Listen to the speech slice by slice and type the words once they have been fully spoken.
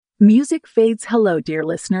Music fades hello, dear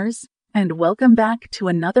listeners, and welcome back to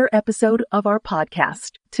another episode of our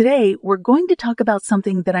podcast. Today, we're going to talk about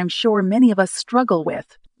something that I'm sure many of us struggle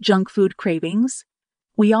with, junk food cravings.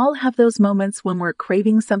 We all have those moments when we're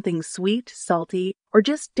craving something sweet, salty, or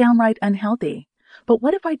just downright unhealthy. But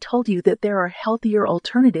what if I told you that there are healthier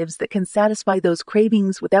alternatives that can satisfy those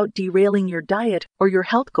cravings without derailing your diet or your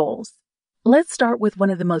health goals? Let's start with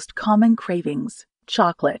one of the most common cravings,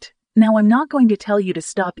 chocolate. Now, I'm not going to tell you to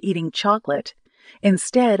stop eating chocolate.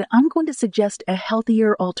 Instead, I'm going to suggest a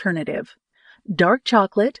healthier alternative. Dark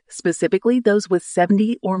chocolate, specifically those with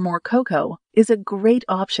 70 or more cocoa, is a great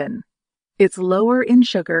option. It's lower in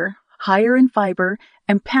sugar, higher in fiber,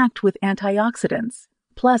 and packed with antioxidants.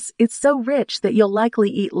 Plus, it's so rich that you'll likely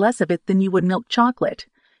eat less of it than you would milk chocolate.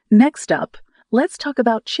 Next up, let's talk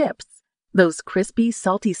about chips. Those crispy,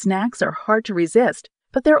 salty snacks are hard to resist,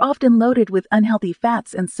 but they're often loaded with unhealthy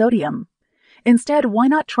fats and sodium. Instead, why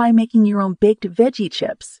not try making your own baked veggie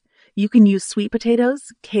chips? You can use sweet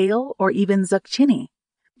potatoes, kale, or even zucchini.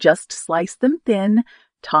 Just slice them thin,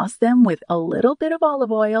 toss them with a little bit of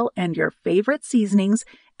olive oil and your favorite seasonings,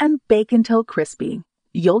 and bake until crispy.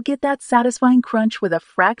 You'll get that satisfying crunch with a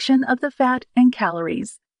fraction of the fat and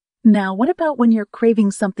calories. Now, what about when you're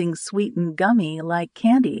craving something sweet and gummy like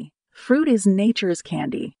candy? Fruit is nature's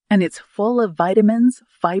candy, and it's full of vitamins,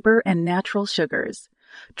 fiber, and natural sugars.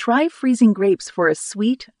 Try freezing grapes for a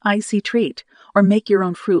sweet, icy treat, or make your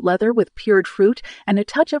own fruit leather with cured fruit and a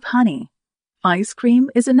touch of honey. Ice cream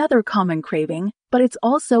is another common craving, but it's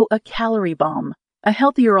also a calorie bomb. A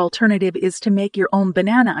healthier alternative is to make your own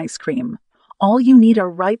banana ice cream. All you need are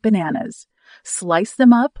ripe bananas. Slice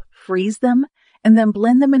them up, freeze them, and then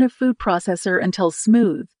blend them in a food processor until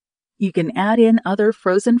smooth. You can add in other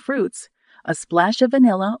frozen fruits, a splash of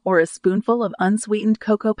vanilla, or a spoonful of unsweetened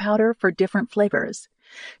cocoa powder for different flavors.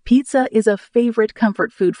 Pizza is a favorite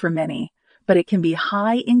comfort food for many, but it can be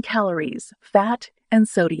high in calories, fat, and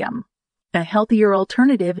sodium. A healthier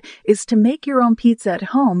alternative is to make your own pizza at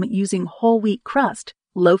home using whole wheat crust,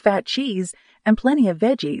 low-fat cheese, and plenty of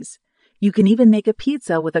veggies. You can even make a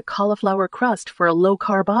pizza with a cauliflower crust for a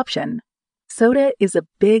low-carb option. Soda is a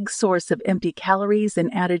big source of empty calories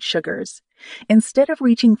and added sugars. Instead of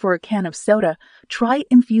reaching for a can of soda, try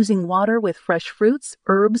infusing water with fresh fruits,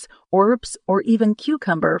 herbs, or even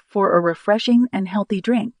cucumber for a refreshing and healthy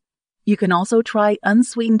drink. You can also try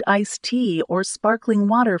unsweetened iced tea or sparkling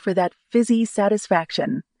water for that fizzy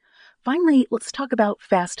satisfaction. Finally, let's talk about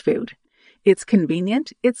fast food. It's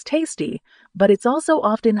convenient, it's tasty, but it's also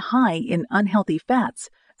often high in unhealthy fats,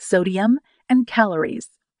 sodium, and calories.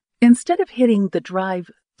 Instead of hitting the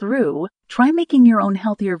drive-through, try making your own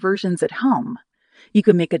healthier versions at home. You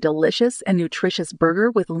can make a delicious and nutritious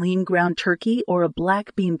burger with lean ground turkey or a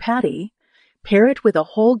black bean patty. Pair it with a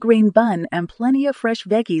whole grain bun and plenty of fresh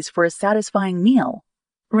veggies for a satisfying meal.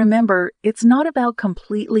 Remember, it's not about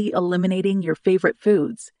completely eliminating your favorite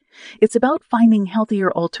foods. It's about finding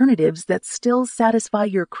healthier alternatives that still satisfy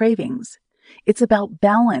your cravings. It's about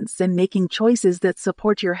balance and making choices that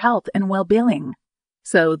support your health and well-being.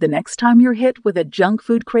 So the next time you're hit with a junk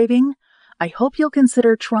food craving, I hope you'll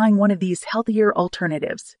consider trying one of these healthier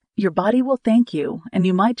alternatives. Your body will thank you, and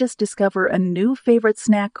you might just discover a new favorite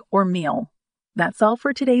snack or meal. That's all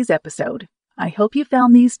for today's episode. I hope you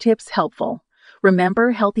found these tips helpful.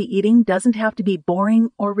 Remember, healthy eating doesn't have to be boring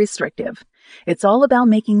or restrictive. It's all about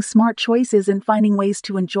making smart choices and finding ways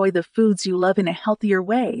to enjoy the foods you love in a healthier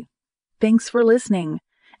way. Thanks for listening,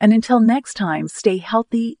 and until next time, stay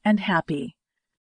healthy and happy.